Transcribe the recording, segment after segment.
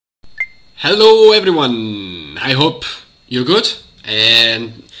Hello everyone, I hope you're good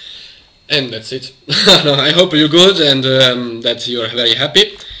and that's it. No, I hope you're good and that you're very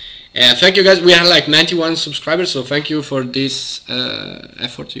happy. And thank you guys, we are like 91 subscribers, so thank you for this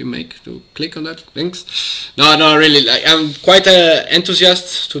effort you make to click on that, thanks. No, really, like, I'm quite an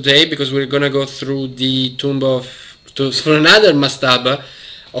enthusiast today because we're gonna go through the tomb for another mastaba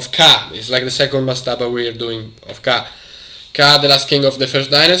of Ka. It's like the second mastaba we're doing of Ka. Ka, the last king of the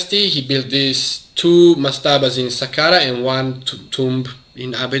first dynasty, he built these two mastabas in Saqqara and one tomb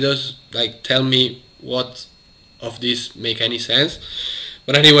in Abydos. Like, tell me what of this make any sense.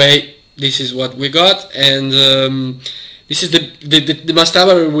 But anyway, this is what we got, and this is the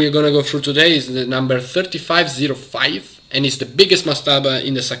mastaba we're gonna go through today is the number 3505, and it's the biggest mastaba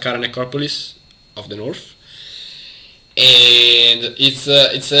in the Saqqara necropolis of the north. And it's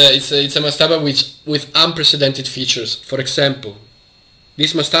a mastaba with unprecedented features. For example,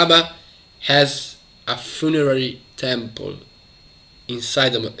 this mastaba has a funerary temple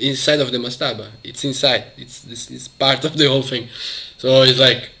inside of the mastaba. It's inside. It's part of the whole thing. So it's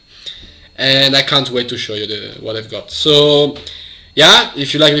like, and I can't wait to show you what I've got. So yeah,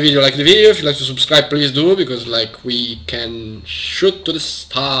 if you like the video, like the video. If you like to subscribe, please do, because like we can shoot to the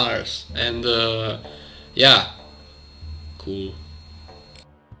stars. And yeah. Cool.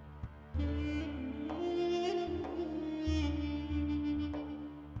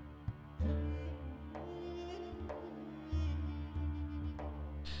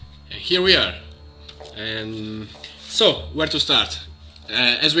 And here we are. And so, where to start?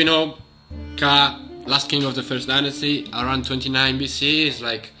 As we know, Ka, last king of the first dynasty, around 29 BC, is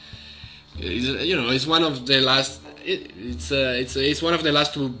like, it's one of the last. It's one of the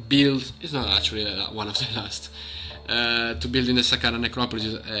last to build. It's not actually one of the last. To build in the Saqqara necropolis,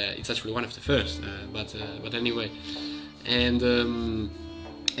 it's actually one of the first, but anyway. And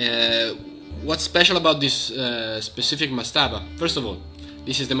what's special about this specific mastaba? First of all,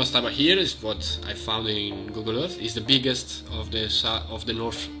 this is the mastaba here. Is what I found in Google Earth. It's the biggest of the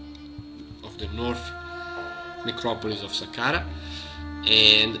north necropolis of Saqqara,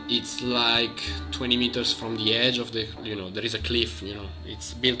 and it's like 20 meters from the edge of the, there is a cliff,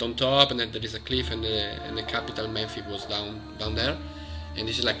 it's built on top, and then there is a cliff, and the capital Memphis was down there, and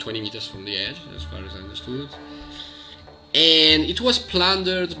this is like 20 meters from the edge, as far as I understood. And it was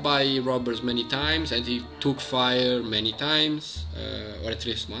plundered by robbers many times, and it took fire many times, or at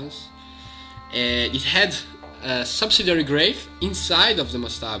least once. And it had a subsidiary grave inside of the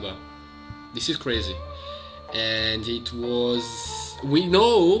mastaba. This is crazy. And it was, we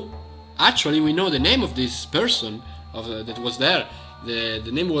know the name of this person that was there. The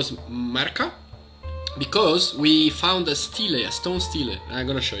name was Merka, because we found a stone stele. I'm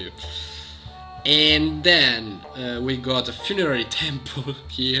gonna show you. And then we got a funerary temple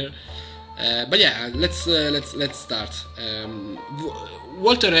here. But yeah, let's start.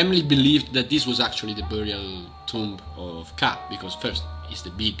 Walter Emily believed that this was actually the burial tomb of Ka, because first, it's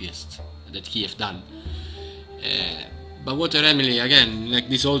the biggest that he have done. But Walter Emily, again, like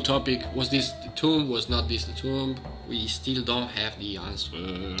this whole topic, was this the tomb, was not this the tomb? We still don't have the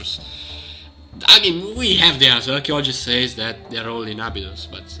answers. I mean, we have the answer. Archaeology says that they're all in Abydos,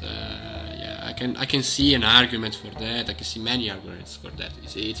 but yeah, I can see an argument for that. I can see many arguments for that.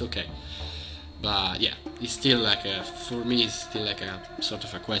 It's okay, but yeah, it's still like for me, it's still like a sort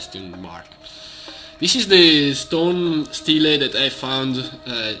of a question mark. This is the stone stele that I found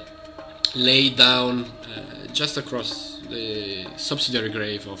laid down just across the subsidiary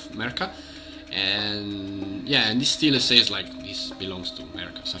grave of Merka, and yeah, and this stele says like this belongs to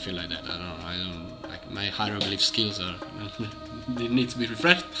Merka, something like that. I don't like, my hieroglyph skills are they need to be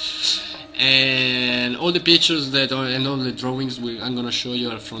refreshed. And all the pictures and all the drawings I'm gonna show you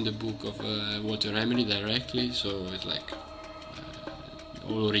are from the book of Walter Emily directly, so it's like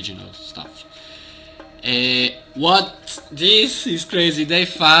all original stuff. This is crazy. They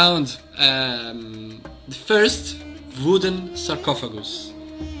found the first wooden sarcophagus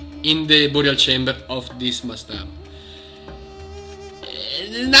in the burial chamber of this mastaba.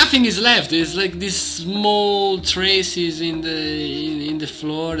 Nothing is left. It's like these small traces in the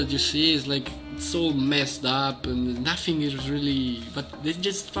floor that you see. It's like it's all messed up, and nothing is really. But they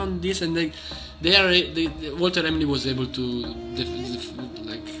just found this, and Walter Emily was able to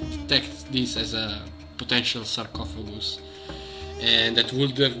detect this as a potential sarcophagus, and that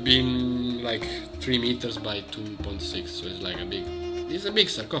would have been like 3 meters by 2.6, so it's like it's a big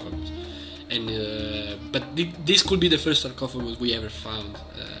sarcophagus. And but this could be the first sarcophagus we ever found,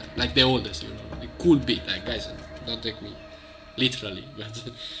 like the oldest, it could be, like, guys, don't take me literally,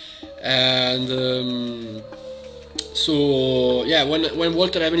 but and So yeah, when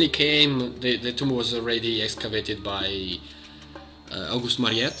Walter Emily came, the tomb was already excavated by Auguste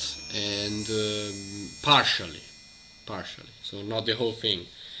Mariette, and partially, so not the whole thing.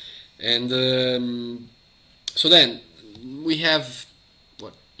 And so then we have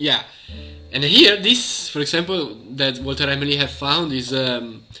what? Yeah, and here this, for example, that Walter Emily have found is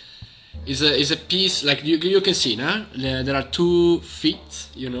a piece, like you can see now. There are 2 feet,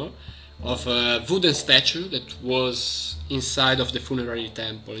 of a wooden statue that was inside of the funerary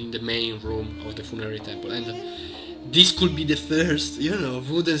temple, in the main room of the funerary temple, and this could be the first,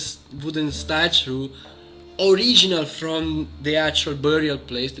 wooden statue original from the actual burial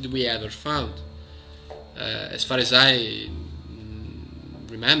place that we ever found. As far as I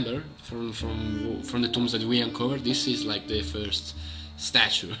remember, from the tombs that we uncovered, this is like the first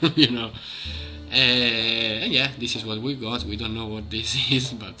statue, And yeah, this is what we got. We don't know what this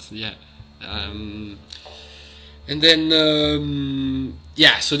is, but yeah. And then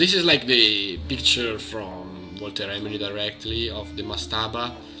yeah, so this is like the picture from Walter Emily directly of the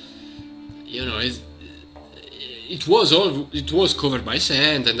mastaba. It was covered by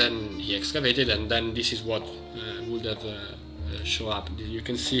sand, and then he excavated, and then this is what would have show up. You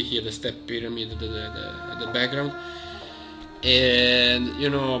can see here the step pyramid at the background. And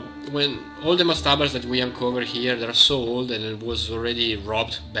when all the mastabas that we uncover here, they're so old, and it was already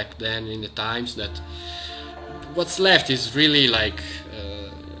robbed back then in the times, that what's left is really like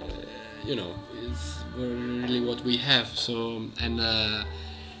it's really what we have. So, and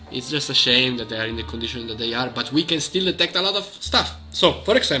it's just a shame that they are in the condition that they are, but we can still detect a lot of stuff. So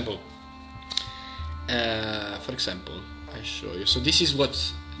for example, I show you. So this is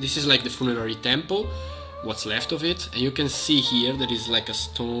like the funerary temple, what's left of it, and you can see here there is like a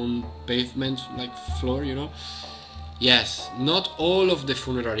stone pavement like floor. Yes, not all of the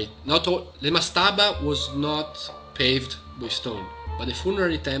the mastaba was not paved with stone, but the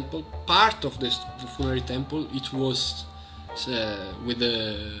funerary temple, part of the funerary temple, it was with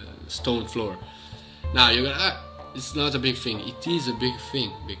the stone floor. Now you're gonna, it's not a big thing. It is a big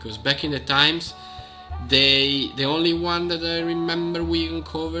thing, because back in the times, the only one that I remember we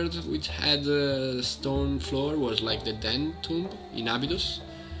uncovered which had a stone floor was like the Den tomb in Abydos.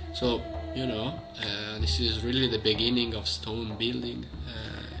 So this is really the beginning of stone building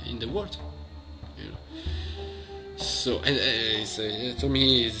in the world. So, and to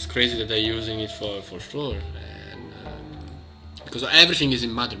me it's crazy that they're using it for floor, and because everything is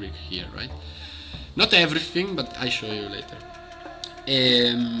in mud brick here, right? Not everything, but I show you later.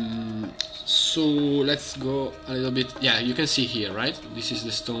 So let's go a little bit. Yeah, you can see here, right? This is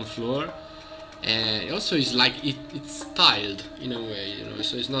the stone floor, and it also is like it's tiled in a way,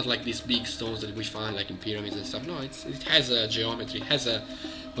 so it's not like these big stones that we find like in pyramids and stuff. No, it has a geometry, it has a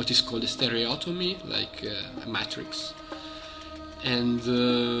what is called a stereotomy, like a matrix. And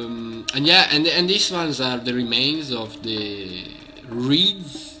yeah, and these ones are the remains of the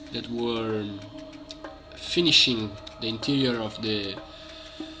reeds that were finishing the interior of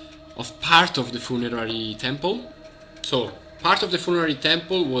part of the funerary temple. So part of the funerary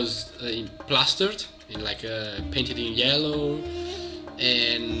temple was plastered in like painted in yellow,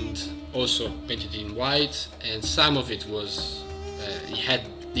 and also painted in white, and some of it was it had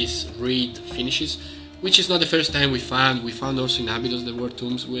these reed finishes, which is not the first time we found. We found also in Abydos there were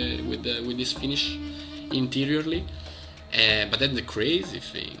tombs with this finish interiorly. But then the crazy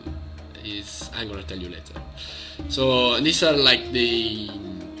thing is, I'm gonna tell you later. So these are like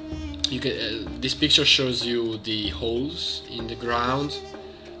this picture shows you the holes in the ground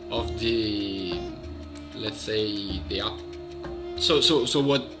of the, let's say, the up. So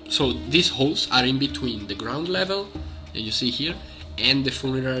these holes are in between the ground level that you see here and the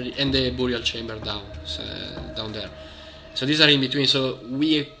funerary and the burial chamber down there. So these are in between. So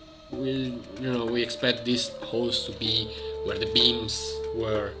we expect these holes to be where the beams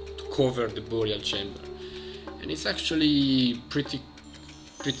were to cover the burial chamber, and it's actually pretty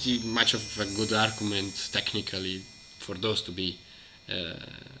much of a good argument technically for those to be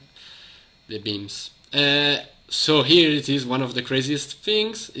the beams. So here it is. One of the craziest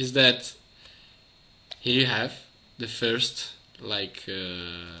things is that here you have the first, like,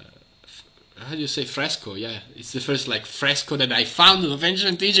 how do you say, fresco? Yeah, it's the first like fresco that I found of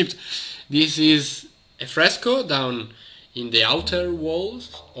ancient Egypt. This is a fresco down in the outer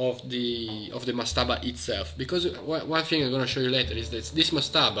walls of the mastaba itself. Because one thing I'm gonna show you later is that this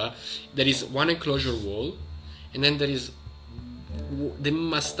mastaba, there is one enclosure wall, and then there is the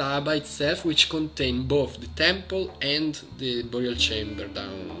mastaba itself, which contain both the temple and the burial chamber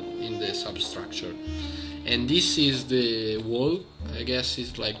down in the substructure. And this is the wall, I guess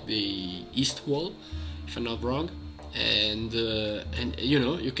it's like the east wall, if I'm not wrong. and you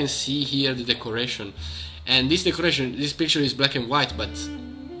know, you can see here the decoration, and this picture is black and white, but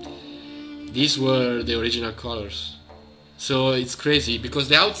these were the original colors. So it's crazy because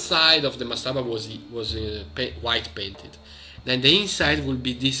the outside of the mastaba was white painted, then the inside will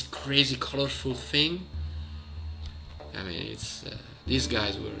be this crazy colorful thing. I mean, it's these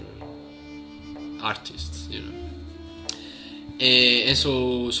guys were artists, you know. And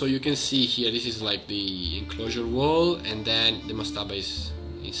so you can see here, this is like the enclosure wall, and then the mastaba is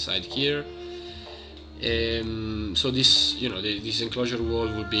inside here. So this, you know, this enclosure wall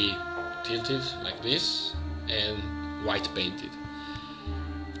will be tilted like this and white painted.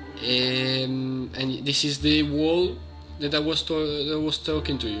 And this is the wall that I was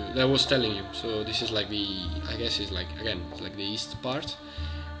talking to you, that I was telling you. So this is like the, I guess it's like, again, it's like the east part,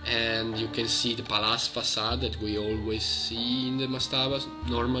 and you can see the palace facade that we always see in the mastabas.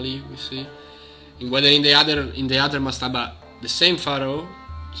 Normally we see, and whether in the other mastaba, the same pharaoh,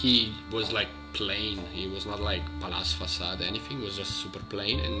 he was like plain. He was not like palace facade anything. It was just super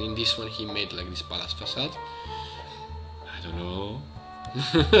plain. And in this one, he made like this palace facade. I don't know.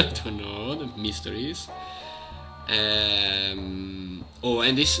 I don't know the mysteries. Oh,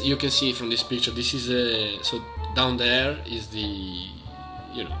 and this you can see from this picture. This is so down there is the,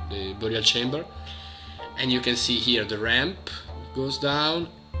 you know, the burial chamber, and you can see here the ramp goes down.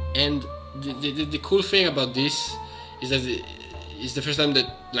 And the cool thing about this is that it's the first time that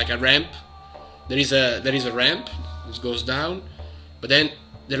like a ramp, there is a ramp that goes down, but then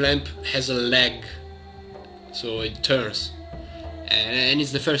the ramp has a leg, so it turns. And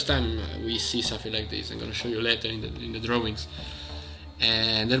it's the first time we see something like this. I'm gonna show you later in the drawings.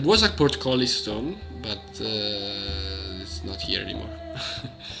 And there was a Portugal stone, but it's not here anymore.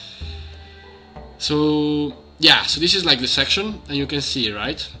 So yeah, so this is like the section, and you can see,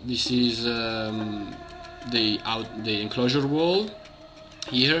 right? This is the enclosure wall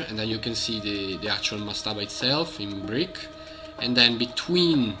here, and then you can see the actual mastaba itself in brick, and then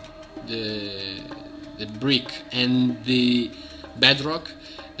between the brick and the bedrock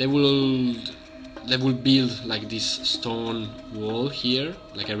they will build like this stone wall here,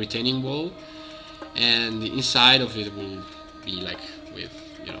 like a retaining wall, and the inside of it will be like with,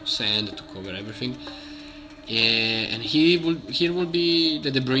 you know, sand to cover everything, and here will be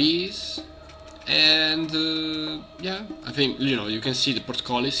the debris. And yeah, I think, you know, you can see the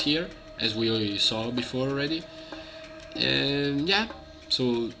portcullis here as we already saw before already. And yeah,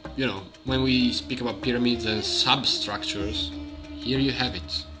 so, you know, when we speak about pyramids and substructures, here you have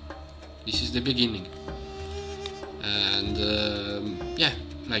it. This is the beginning. And yeah,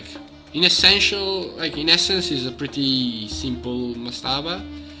 like in essence it's a pretty simple mastaba,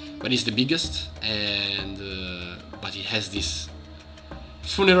 but it's the biggest, and but it has this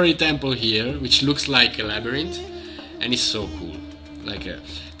funerary temple here, which looks like a labyrinth, and it's so cool. Like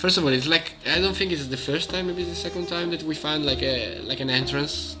first of all, it's like, I don't think it's the first time, maybe it's the second time that we find like an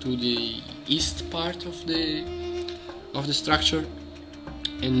entrance to the east part of the structure.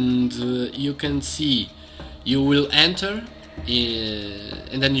 And you can see, you will enter,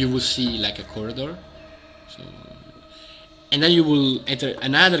 and then you will see like a corridor. So, and then you will enter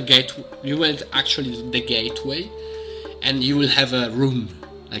another gate. You will enter actually the gateway, and you will have a room,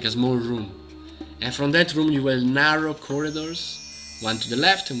 like a small room. And from that room you will narrow corridors, one to the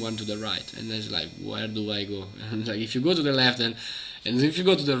left and one to the right. And it's like, where do I go? And like, if you go to the left, and if you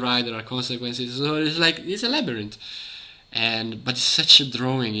go to the right, there are consequences. So it's like, it's a labyrinth. But it's such a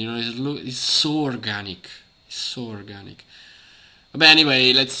drawing, you know. It's so organic. It's so organic. But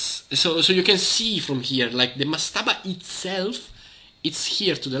anyway, so you can see from here, like the mastaba itself, it's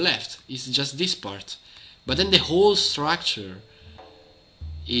here to the left. It's just this part. But then the whole structure,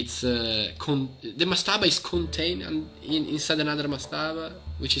 it's the mastaba is contained inside another mastaba,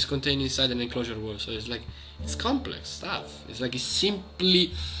 which is contained inside an enclosure wall. So it's like, it's complex stuff. It's like, it's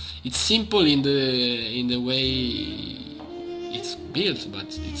simple in the way it's built,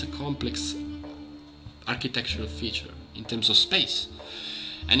 but it's a complex architectural feature in terms of space.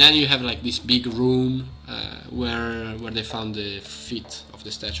 And then you have like this big room where they found the feet of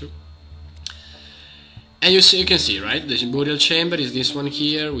the statue. And you can see, right, the burial chamber is this one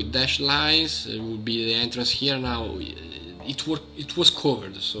here with dashed lines. It will be the entrance here. Now it was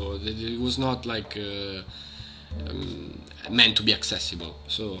covered, so it was not like meant to be accessible.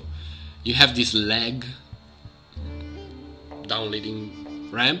 So you have this leg down leading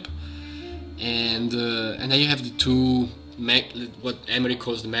ramp, and then you have the two what Emery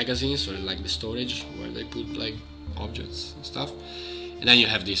calls the magazines, or like the storage where they put like objects and stuff. And then you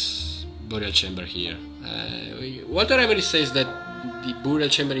have this burial chamber here. Walter Emery says that the burial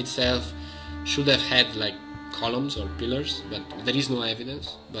chamber itself should have had like columns or pillars, but there is no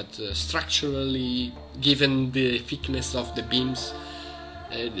evidence. But structurally, given the thickness of the beams,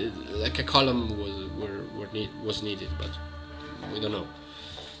 like a column was needed, but we don't know.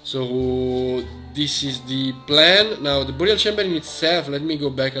 So this is the plan. Now the burial chamber in itself, let me go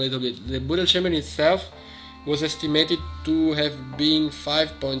back a little bit. The burial chamber in itself was estimated to have been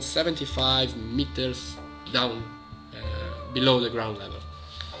 5.75 meters down below the ground level.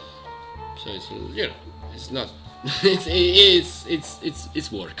 So it's, you know, it's not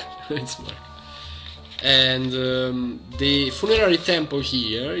it's work. It's work. And the funerary temple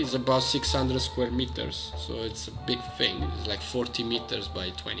here is about 600 square meters, so it's a big thing. It's like 40 meters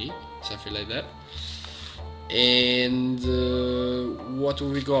by 20, something like that. And what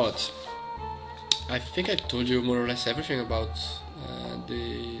we got? I think I told you more or less everything about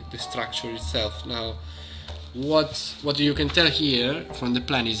the structure itself. Now, what you can tell here from the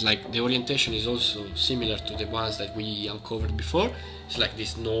plan is like the orientation is also similar to the ones that we uncovered before. It's like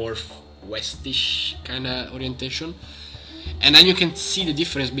this north-westish kind of orientation, and then you can see the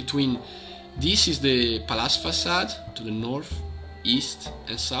difference between this is the palace facade to the north, east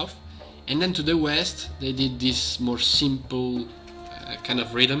and south, and then to the west they did this more simple kind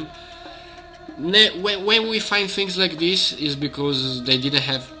of rhythm. When we find things like this is because they didn't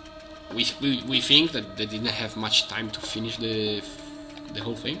have, we think that they didn't have much time to finish the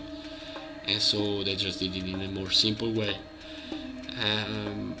whole thing, and so they just did it in a more simple way.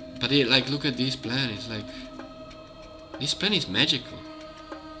 But like, look at this plan. It's like, this plan is magical.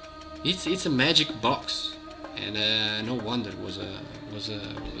 It's a magic box, and no wonder it was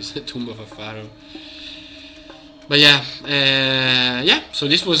a tomb of a pharaoh. But yeah, so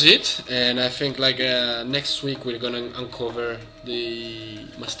this was it, and I think like next week we're gonna uncover the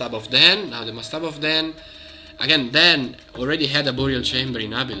Mastaba of Dan. Now the Mastaba of Dan, again, Dan already had a burial chamber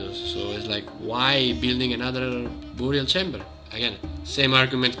in Abydos, so it's like, why building another burial chamber? Again, same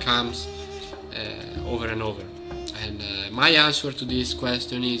argument comes over and over, and my answer to this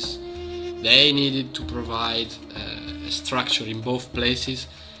question is they needed to provide a structure in both places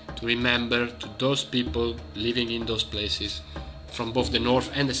to remember to those people living in those places from both the north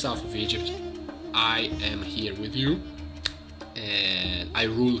and the south of Egypt, I am here with you and I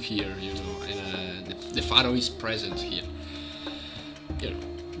rule here, you know, and the pharaoh is present here, you know.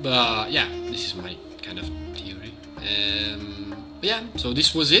 But yeah, this is my kind of theory. But yeah, so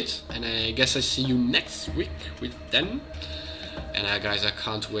this was it, and I guess I see you next week with them. And guys, I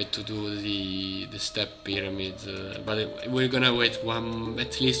can't wait to do the step pyramid, but we're gonna wait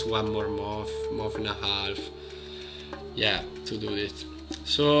at least one more month and a half, yeah, to do it.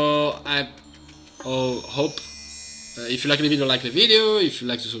 So I hope if you like the video, like the video. If you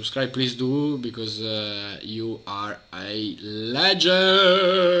like to subscribe, please do, because you are a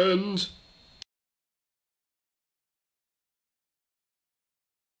legend.